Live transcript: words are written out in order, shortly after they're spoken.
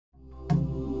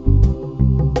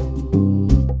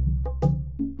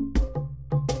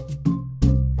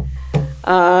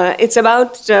It's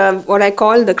about what I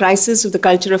call the crisis of the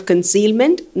culture of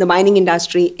concealment, the mining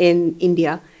industry in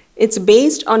India. It's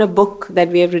based on a book that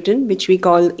we have written, which we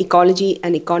call Ecology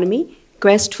and Economy,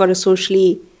 Quest for a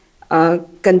Socially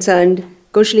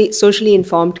Socially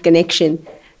Informed Connection.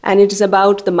 And it is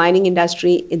about the mining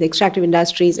industry, the extractive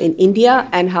industries in India,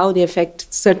 and how they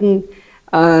affect certain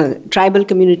tribal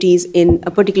communities in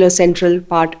a particular central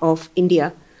part of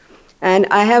India. And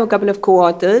I have a couple of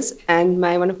co-authors, and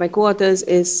one of my co-authors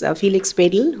is Felix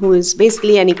Pedel, who is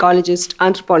basically an ecologist,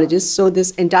 anthropologist. So this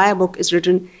entire book is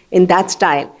written in that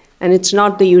style, and it's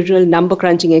not the usual number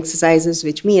crunching exercises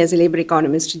which me as a labor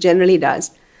economist generally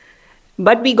does.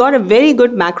 But we got a very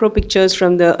good macro pictures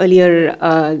from the earlier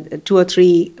 2 or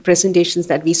 3 presentations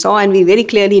that we saw, and we very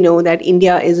clearly know that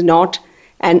India is not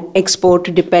an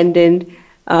export-dependent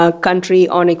country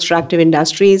on extractive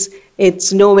industries.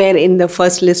 It's nowhere in the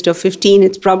first list of 15.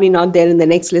 It's probably not there in the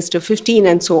next list of 15,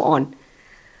 and so on.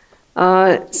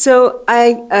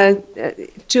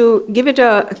 To give it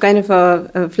a kind of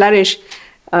a flourish,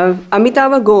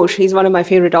 Amitabh Ghosh, he's one of my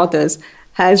favorite authors,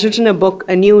 has written a book,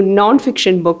 a new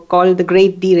non-fiction book called The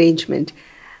Great Derangement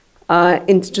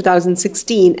in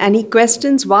 2016. And he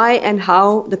questions why and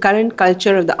how the current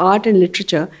culture of the art and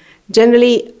literature,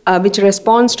 generally which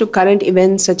responds to current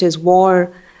events such as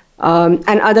war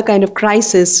and other kind of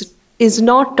crisis, is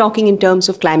not talking in terms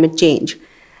of climate change.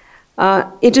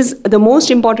 It is the most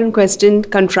important question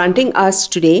confronting us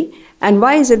today. And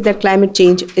why is it that climate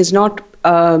change is not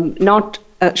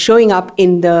showing up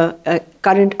in the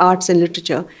current arts and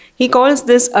literature? He calls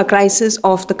this a crisis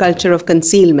of the culture of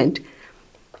concealment.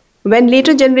 When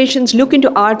later generations look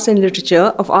into arts and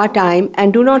literature of our time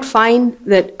and do not find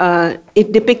that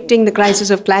it depicting the crisis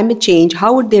of climate change,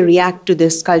 how would they react to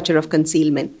this culture of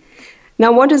concealment?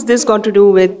 Now, what has this got to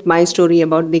do with my story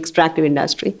about the extractive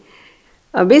industry?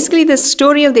 Basically, the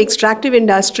story of the extractive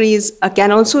industries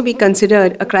can also be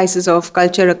considered a crisis of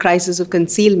culture, a crisis of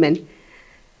concealment.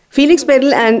 Felix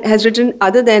Pedel has written,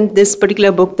 other than this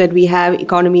particular book that we have,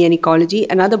 Economy and Ecology,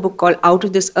 another book called Out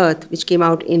of This Earth, which came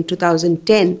out in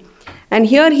 2010. And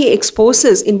here he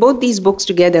exposes, in both these books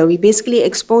together, we basically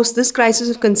expose this crisis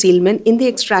of concealment in the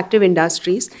extractive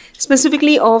industries,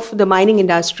 specifically of the mining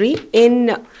industry,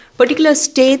 in particular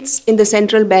states in the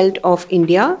central belt of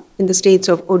India, in the states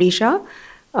of Odisha,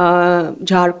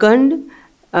 Jharkhand,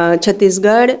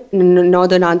 Chhattisgarh,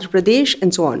 northern Andhra Pradesh,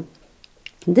 and so on.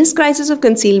 This crisis of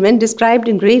concealment, described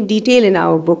in great detail in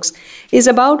our books, is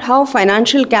about how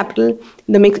financial capital,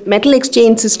 the metal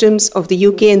exchange systems of the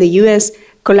UK and the US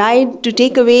collide to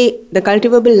take away the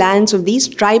cultivable lands of these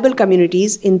tribal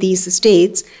communities in these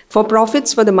states for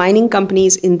profits for the mining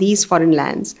companies in these foreign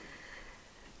lands.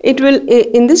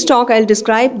 In this talk, I'll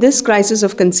describe this crisis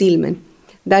of concealment.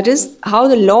 That is, how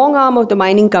the long arm of the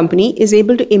mining company is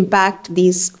able to impact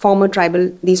these tribal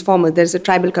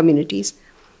communities.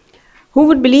 Who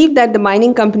would believe that the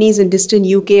mining companies in distant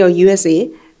UK or USA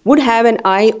would have an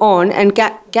eye on and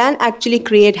can actually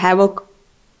create havoc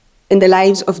in the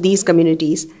lives of these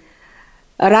communities?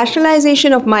 A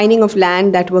rationalization of mining of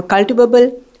land that were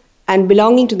cultivable and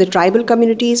belonging to the tribal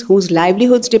communities whose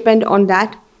livelihoods depend on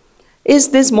that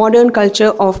is this modern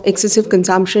culture of excessive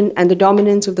consumption and the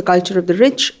dominance of the culture of the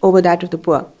rich over that of the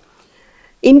poor.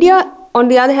 India, on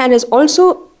the other hand, has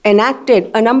also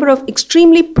enacted a number of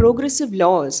extremely progressive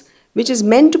laws which is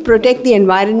meant to protect the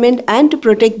environment and to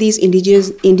protect these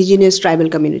indigenous tribal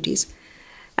communities.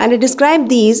 And it described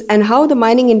these and how the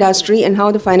mining industry and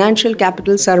how the financial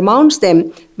capital surmounts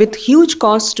them with huge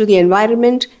costs to the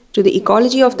environment, to the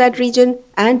ecology of that region,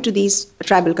 and to these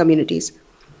tribal communities.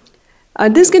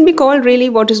 This can be called really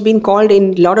what has been called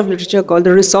in a lot of literature called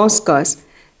the resource curse.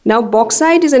 Now,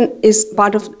 bauxite is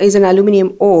an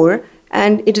aluminium ore,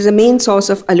 and it is a main source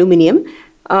of aluminium.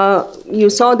 You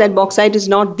saw that bauxite is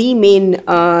not the main,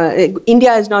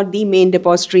 India is not the main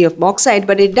depository of bauxite,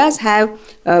 but it does have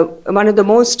one of the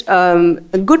most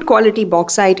good quality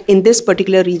bauxite in this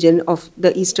particular region of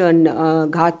the eastern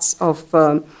Ghats of,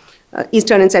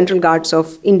 eastern and central Ghats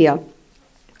of India.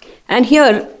 And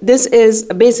here, this is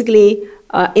basically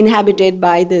inhabited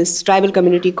by this tribal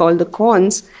community called the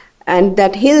Khons, and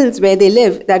that hills where they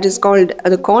live, that is called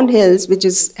the Khond Hills, which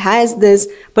has this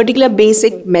particular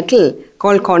basic metal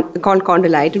called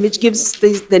condylite, which gives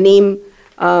the name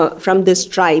from this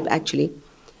tribe, actually.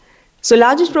 So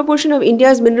largest proportion of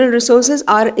India's mineral resources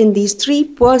are in these 3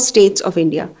 poor states of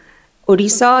India: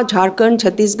 Odisha, Jharkhand,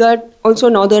 Chhattisgarh, also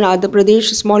northern Andhra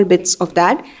Pradesh, small bits of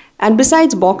that. And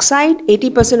besides bauxite,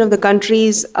 80% of the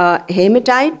country's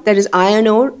hematite, that is iron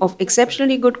ore of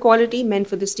exceptionally good quality meant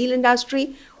for the steel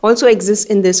industry, also exists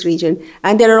in this region.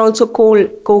 And there are also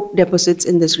coke deposits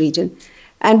in this region.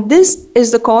 And this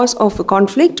is the cause of a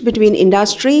conflict between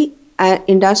industry,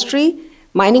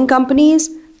 mining companies,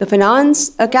 the finance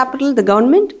capital, the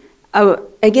government,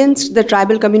 against the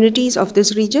tribal communities of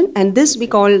this region, and this we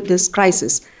call this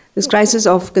crisis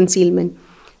of concealment.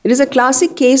 It is a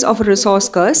classic case of a resource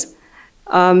curse.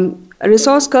 A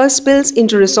resource curse spills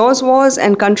into resource wars,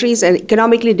 and countries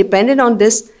economically dependent on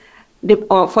this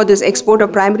for this export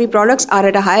of primary products are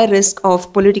at a higher risk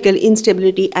of political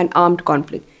instability and armed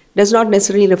conflict. Does not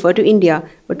necessarily refer to India,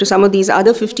 but to some of these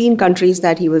other 15 countries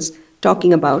that he was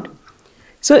talking about.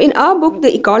 So in our book,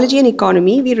 The Ecology and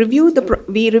Economy, we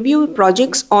review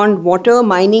projects on water,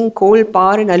 mining, coal,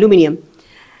 power, and aluminium.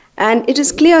 And it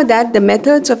is clear that the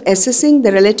methods of assessing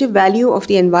the relative value of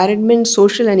the environment,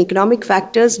 social and economic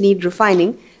factors need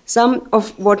refining. Some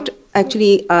of what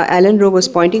actually Alan Rowe was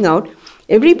pointing out.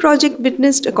 Every project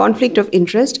witnessed a conflict of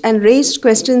interest and raised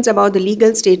questions about the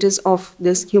legal status of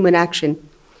this human action.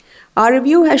 Our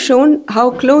review has shown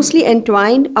how closely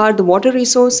entwined are the water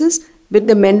resources with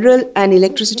the mineral and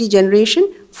electricity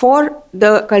generation for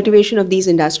the cultivation of these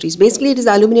industries. Basically, it is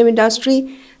the aluminum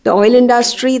industry, the oil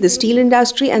industry, the steel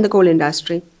industry, and the coal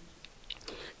industry.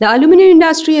 The aluminum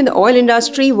industry and the oil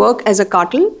industry work as a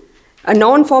cartel, a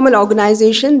non-formal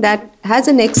organization that has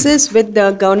a nexus with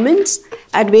the governments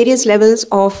at various levels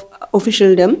of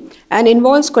officialdom and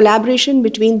involves collaboration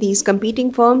between these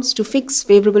competing firms to fix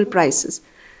favorable prices.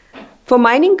 For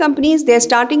mining companies, their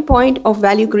starting point of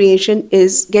value creation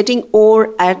is getting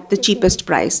ore at the cheapest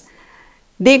price.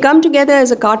 They come together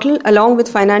as a cartel along with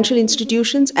financial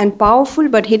institutions and powerful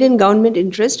but hidden government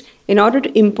interest in order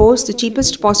to impose the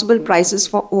cheapest possible prices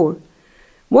for ore.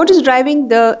 What is driving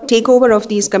the takeover of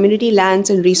these community lands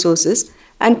and resources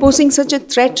and posing such a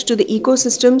threat to the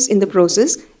ecosystems in the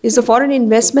process is the foreign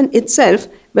investment itself,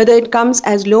 whether it comes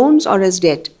as loans or as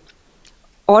debt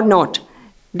or not.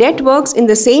 Debt works in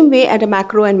the same way at a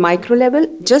macro and micro level,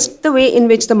 just the way in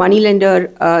which the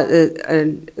moneylender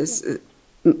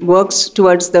works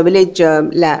towards the village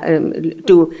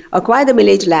to acquire the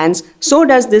village lands. So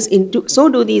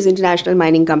do these international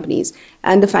mining companies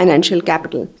and the financial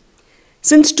capital.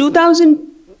 Since 2000,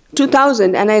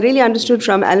 and I really understood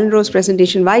from Alan Rowe's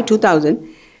presentation why 2000,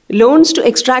 loans to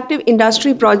extractive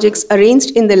industry projects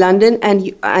arranged in the London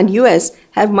and US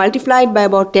have multiplied by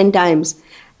about 10 times.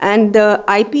 And the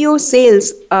IPO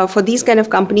sales for these kind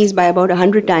of companies by about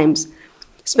 100 times.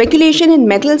 Speculation in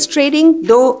metals trading,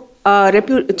 though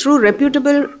through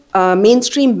reputable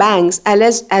mainstream banks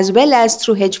as well as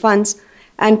through hedge funds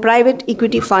and private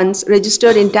equity funds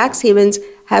registered in tax havens,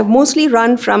 have mostly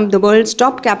run from the world's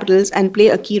top capitals and play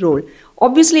a key role.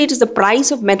 Obviously, it is the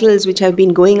price of metals which have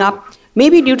been going up,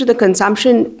 maybe due to the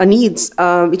consumption needs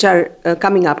which are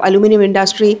coming up. Aluminum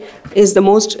industry is the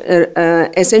most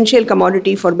essential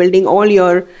commodity for building all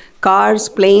your cars,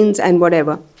 planes, and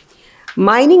whatever.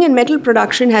 Mining and metal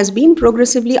production has been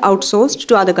progressively outsourced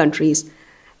to other countries.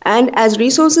 And as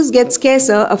resources get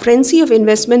scarcer, a frenzy of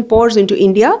investment pours into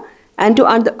India and to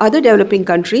other developing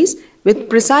countries with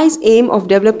precise aim of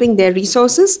developing their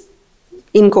resources,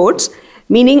 in quotes,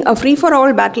 meaning a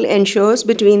free-for-all battle ensures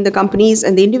between the companies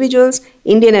and the individuals,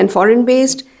 Indian and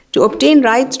foreign-based, to obtain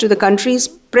rights to the country's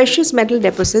precious metal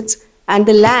deposits and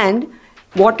the land,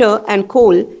 water, and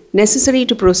coal necessary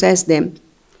to process them.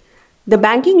 The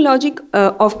banking logic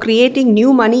of creating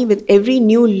new money with every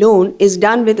new loan is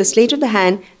done with a sleight of the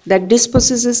hand that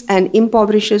dispossesses and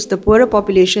impoverishes the poorer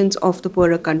populations of the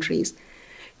poorer countries.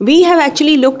 We have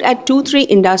actually looked at 2-3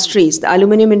 industries, the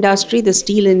aluminum industry, the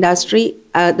steel industry,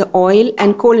 the oil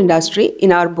and coal industry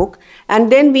in our book.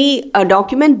 And then we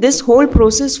document this whole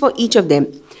process for each of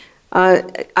them.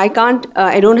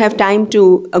 I don't have time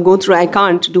to go through, I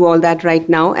can't do all that right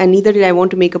now. And neither did I want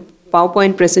to make a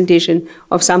PowerPoint presentation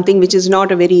of something which is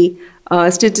not a very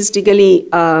statistically,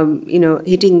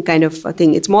 hitting kind of a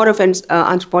thing. It's more of an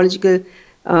anthropological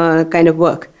kind of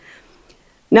work.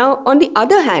 Now, on the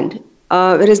other hand,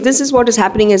 whereas this is what is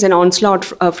happening as an onslaught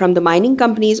from the mining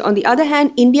companies. On the other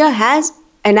hand, India has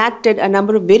enacted a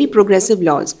number of very progressive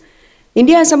laws.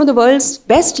 India has some of the world's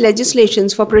best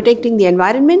legislations for protecting the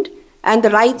environment and the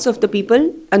rights of the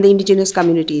people and the indigenous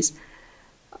communities.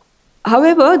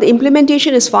 However, the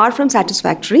implementation is far from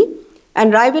satisfactory,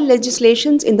 and rival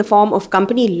legislations in the form of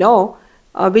company law,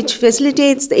 which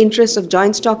facilitates the interests of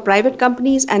joint stock private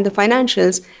companies and the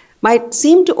financials, might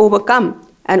seem to overcome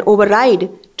and override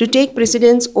to take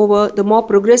precedence over the more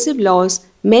progressive laws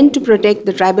meant to protect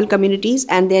the tribal communities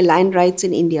and their land rights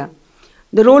in India.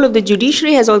 The role of the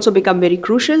judiciary has also become very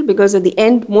crucial because at the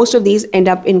end, most of these end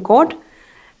up in court.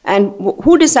 And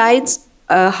who decides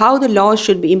how the laws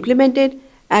should be implemented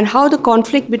and how the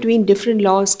conflict between different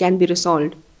laws can be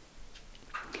resolved.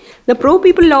 The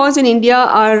pro-people laws in India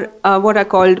are what are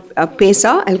called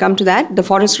PESA, I'll come to that, the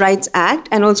Forest Rights Act,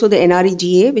 and also the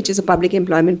NREGA, which is a public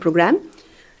employment program.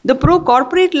 The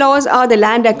pro-corporate laws are the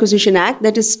Land Acquisition Act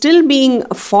that is still being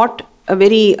fought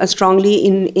very strongly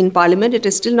in Parliament. It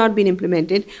has still not been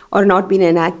implemented or not been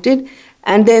enacted.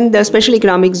 And then the Special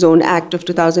Economic Zone Act of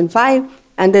 2005.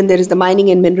 And then there is the Mining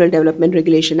and Mineral Development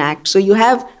Regulation Act. So you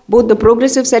have both the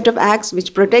progressive set of acts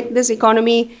which protect this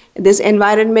economy, this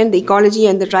environment, the ecology,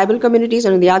 and the tribal communities.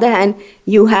 And on the other hand,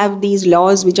 you have these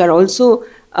laws which are also,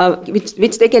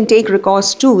 which they can take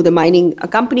recourse to, the mining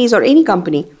companies or any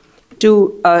company,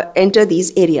 to enter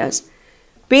these areas.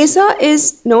 PESA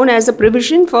is known as the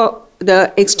provision for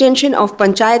the extension of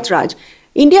Panchayat Raj.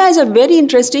 India has a very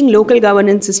interesting local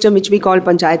governance system which we call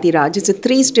Panchayati Raj. It's a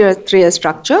three-tier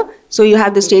structure. So you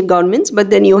have the state governments, but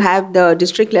then you have the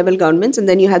district level governments, and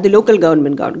then you have the local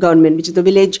government, which is the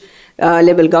village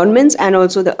level governments, and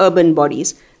also the urban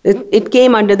bodies. It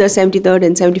came under the 73rd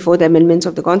and 74th Amendments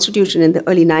of the Constitution in the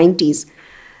early 90s.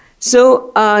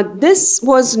 So this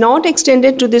was not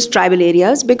extended to these tribal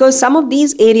areas because some of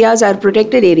these areas are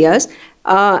protected areas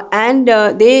and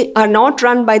they are not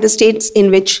run by the states in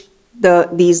which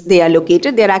they are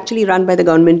located. They are actually run by the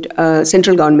government,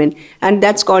 central government, and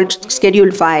that's called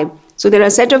Schedule 5. So there are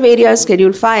a set of areas,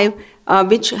 Schedule 5,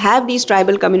 which have these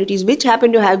tribal communities, which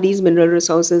happen to have these mineral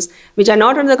resources, which are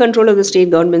not under the control of the state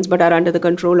governments, but are under the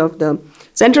control of the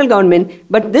central government.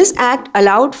 But this act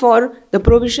allowed for the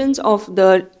provisions of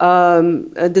the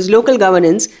this local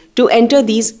governance to enter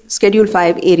these Schedule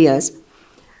 5 areas.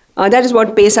 That is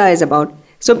what PESA is about.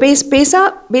 So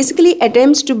PESA basically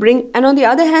attempts to bring, and on the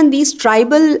other hand, these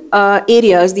tribal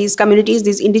areas, these communities,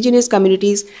 these indigenous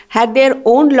communities had their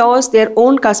own laws, their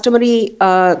own customary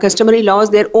laws,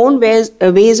 their own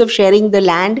ways of sharing the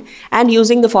land and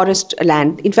using the forest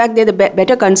land. In fact, they're the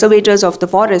better conservators of the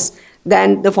forest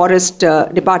than the forest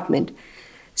department.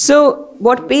 So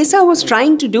what PESA was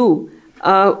trying to do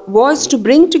was to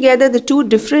bring together the two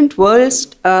different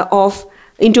worlds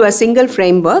into a single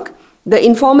framework. The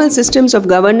informal systems of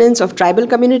governance of tribal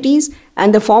communities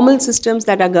and the formal systems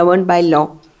that are governed by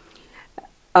law.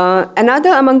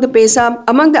 Among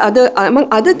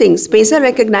other things, PESA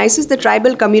recognizes the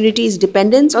tribal communities'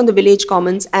 dependence on the village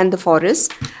commons and the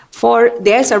forests for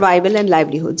their survival and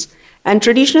livelihoods. And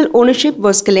traditional ownership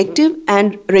was collective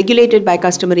and regulated by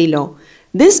customary law.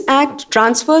 This act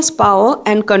transfers power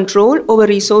and control over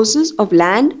resources of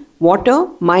land, water,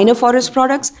 minor forest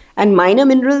products, and minor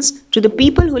minerals to the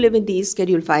people who live in these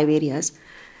Schedule 5 areas.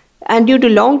 And due to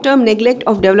long-term neglect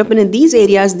of development in these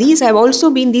areas, these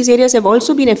areas have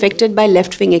also been affected by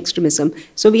left-wing extremism.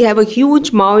 So we have a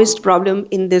huge Maoist problem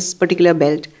in this particular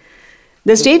belt.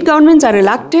 The state governments are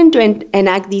reluctant to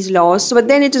enact these laws, but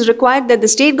then it is required that the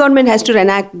state government has to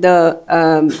enact the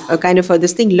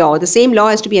law. The same law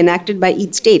has to be enacted by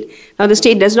each state. Now the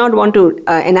state does not want to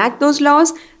enact those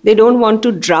laws. They don't want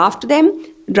to draft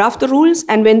the rules,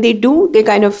 and when they do, they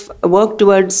kind of work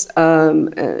towards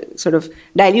sort of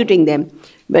diluting them.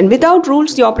 When without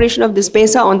rules, the operation of this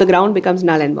PESA on the ground becomes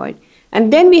null and void.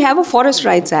 And then we have a Forest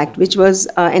Rights Act, which was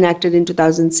enacted in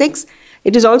 2006.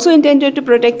 It is also intended to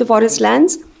protect the forest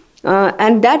lands,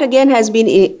 and that again has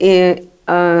been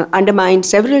undermined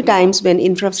several times when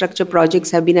infrastructure projects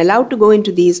have been allowed to go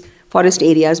into these forest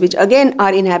areas, which again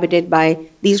are inhabited by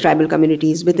these tribal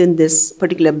communities within this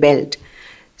particular belt.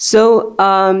 So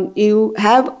you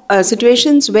have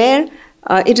situations where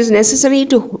it is necessary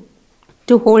to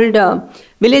hold a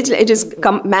village, it is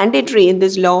mandatory in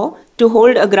this law to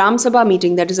hold a Gram Sabha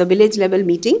meeting, that is a village level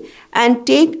meeting, and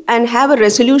have a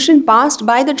resolution passed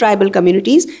by the tribal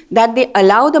communities that they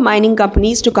allow the mining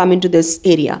companies to come into this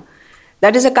area.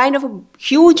 That is a kind of a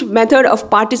huge method of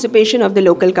participation of the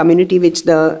local community, which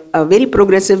the very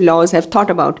progressive laws have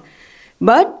thought about.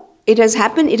 But it has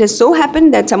so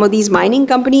happened that some of these mining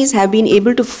companies have been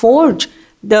able to forge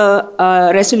the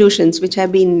resolutions which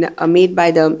have been made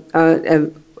by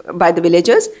the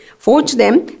villagers, forge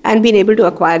them and been able to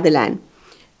acquire the land.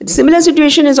 A similar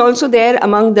situation is also there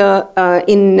among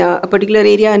in a particular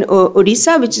area in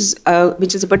Odisha, which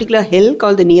is a particular hill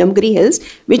called the Niyamgiri Hills,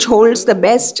 which holds the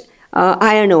best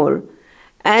iron ore.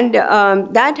 And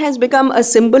that has become a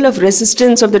symbol of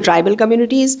resistance of the tribal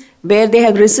communities, where they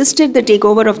have resisted the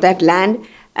takeover of that land.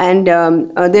 And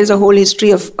there's a whole history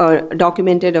of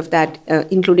documented of that,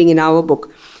 including in our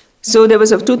book. So there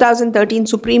was a 2013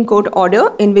 Supreme Court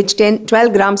order in which 12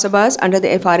 Gram Sabhas under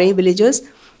the FRA villages,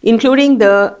 including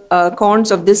the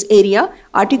Khonds of this area,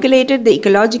 articulated the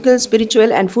ecological,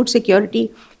 spiritual and food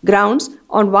security grounds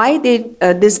on why the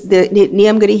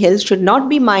Niyamgiri Hills should not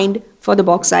be mined for the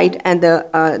bauxite and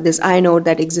this iron ore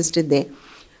that existed there.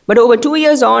 But over 2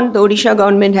 years on, the Odisha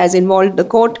government has involved the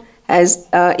court, has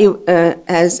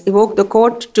evoked the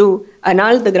court to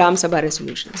annul the Gram Sabha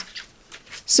resolutions.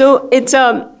 So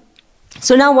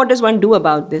so now what does one do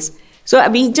about this? So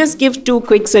we just give two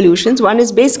quick solutions. One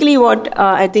is basically what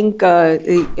I think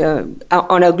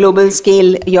on a global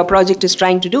scale your project is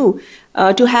trying to do,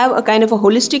 to have a kind of a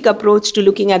holistic approach to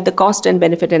looking at the cost and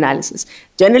benefit analysis.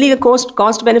 Generally, the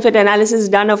cost-benefit analysis is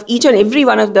done of each and every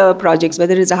one of the projects,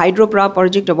 whether it's a hydropower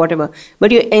project or whatever.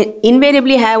 But you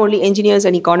invariably have only engineers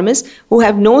and economists who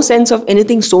have no sense of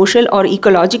anything social or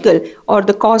ecological or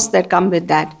the costs that come with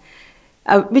that.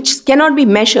 Which cannot be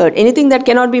measured. Anything that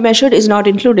cannot be measured is not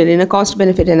included in a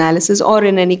cost-benefit analysis or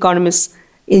in an economist's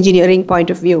engineering point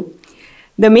of view.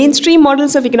 The mainstream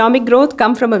models of economic growth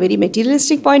come from a very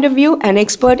materialistic point of view, and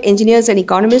expert engineers and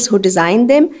economists who design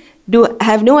them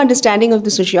have no understanding of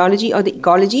the sociology or the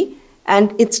ecology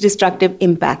and its destructive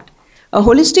impact. A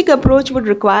holistic approach would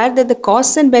require that the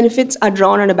costs and benefits are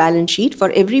drawn on a balance sheet for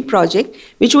every project,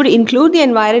 which would include the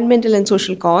environmental and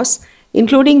social costs,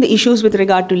 including the issues with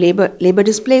regard to labor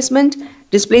displacement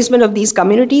of these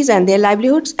communities and their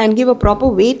livelihoods, and give a proper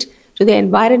weight to the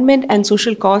environment and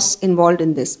social costs involved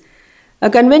in this. A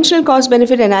conventional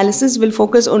cost-benefit analysis will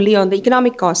focus only on the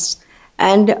economic costs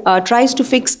and tries to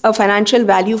fix a financial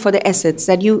value for the assets,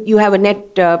 that you have a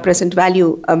net present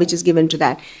value which is given to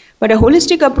that. But a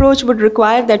holistic approach would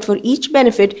require that for each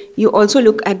benefit, you also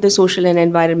look at the social and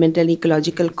environmental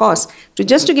ecological costs.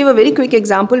 Just to give a very quick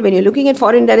example, when you're looking at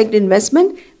foreign direct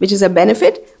investment, which is a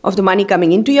benefit of the money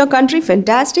coming into your country,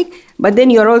 fantastic, but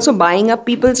then you're also buying up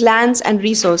people's lands and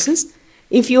resources.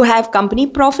 If you have company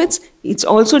profits, it's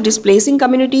also displacing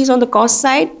communities on the cost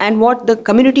side, and what the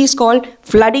communities call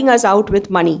flooding us out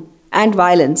with money and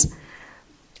violence.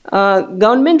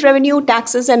 Government revenue,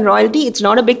 taxes and royalty, it's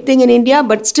not a big thing in India,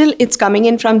 but still it's coming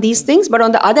in from these things. But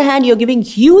on the other hand, you're giving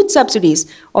huge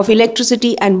subsidies of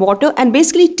electricity and water and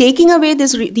basically taking away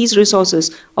these resources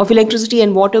of electricity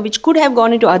and water, which could have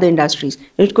gone into other industries.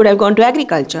 It could have gone to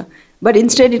agriculture. But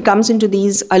instead it comes into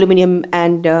these aluminum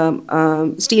and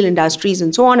steel industries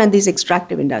and so on, and these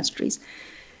extractive industries.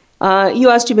 You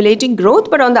are stimulating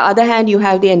growth, but on the other hand, you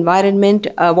have the environment,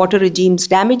 water regimes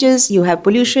damages, you have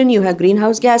pollution, you have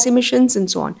greenhouse gas emissions,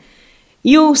 and so on.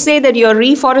 You say that your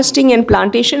reforesting and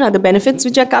plantation are the benefits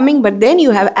which are coming, but then you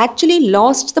have actually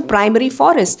lost the primary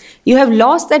forest. You have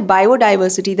lost that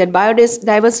biodiversity. That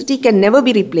biodiversity can never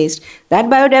be replaced. That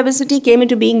biodiversity came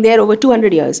into being there over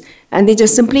 200 years, and they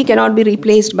just simply cannot be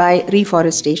replaced by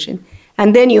reforestation.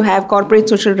 And then you have corporate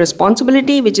social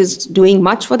responsibility, which is doing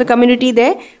much for the community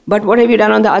there. But what have you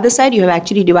done on the other side? You have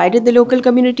actually divided the local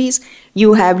communities. They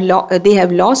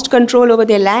have lost control over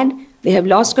their land. They have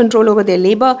lost control over their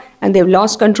labor, and they have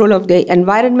lost control of their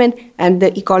environment, and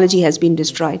the ecology has been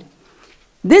destroyed.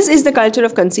 This is the culture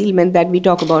of concealment that we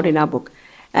talk about in our book.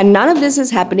 And none of this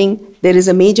is happening. There is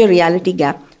a major reality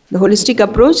gap. The holistic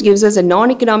approach gives us a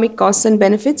non-economic costs and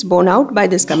benefits borne out by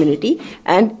this community.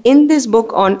 And in this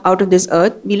book on Out of This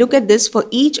Earth, we look at this for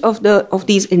each of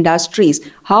these industries,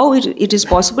 how it is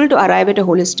possible to arrive at a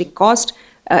holistic cost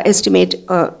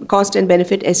cost and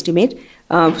benefit estimate,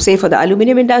 say for the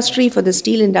aluminum industry, for the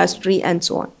steel industry, and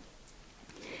so on.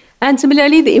 And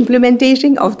similarly, the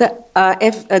implementation of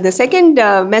the second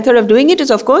method of doing it is,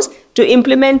 of course, to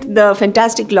implement the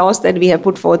fantastic laws that we have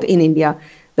put forth in India.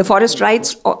 The Forest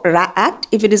Rights Act,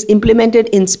 if it is implemented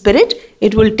in spirit,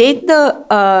 it will take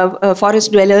the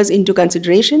forest dwellers into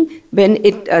consideration when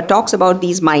it talks about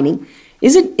these mining.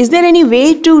 Is there any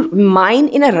way to mine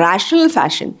in a rational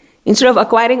fashion instead of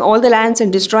acquiring all the lands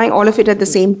and destroying all of it at the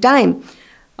same time?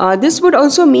 This would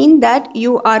also mean that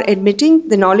you are admitting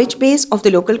the knowledge base of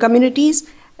the local communities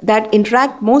that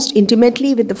interact most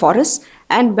intimately with the forests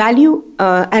and value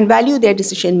their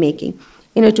decision making.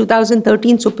 In a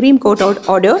 2013 Supreme Court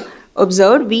order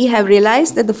observed, we have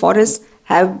realized that the forests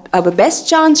have a best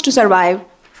chance to survive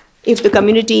if the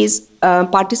communities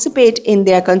participate in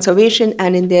their conservation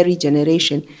and in their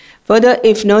regeneration. Further,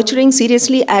 if nurturing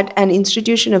seriously at an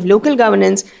institution of local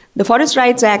governance, the Forest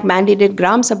Rights Act mandated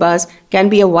Gram Sabhas can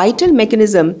be a vital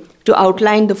mechanism to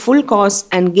outline the full costs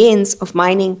and gains of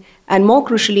mining, and more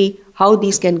crucially, how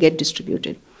these can get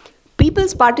distributed.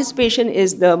 People's participation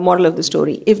is the moral of the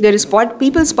story. If there is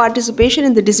people's participation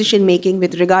in the decision making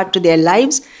with regard to their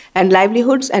lives and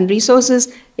livelihoods and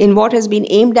resources in what has been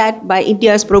aimed at by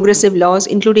India's progressive laws,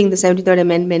 including the 73rd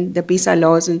Amendment, the PISA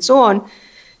laws, and so on,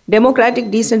 democratic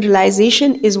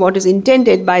decentralization is what is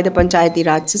intended by the Panchayati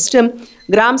Raj system.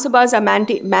 Gram Sabhas are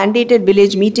mandated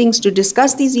village meetings to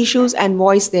discuss these issues and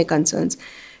voice their concerns.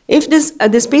 If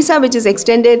this PISA, which is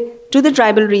extended to the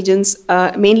tribal regions,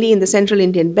 mainly in the central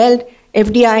Indian belt,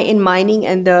 FDI in mining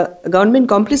and the government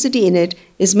complicity in it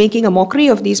is making a mockery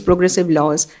of these progressive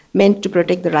laws meant to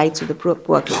protect the rights of the poor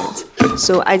clients.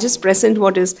 So I just present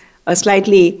what is a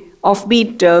slightly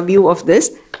offbeat view of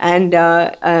this. And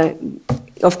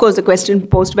of course, the question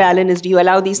posed by Alan is, do you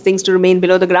allow these things to remain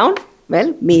below the ground?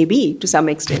 Well, maybe to some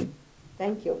extent.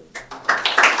 Thank you.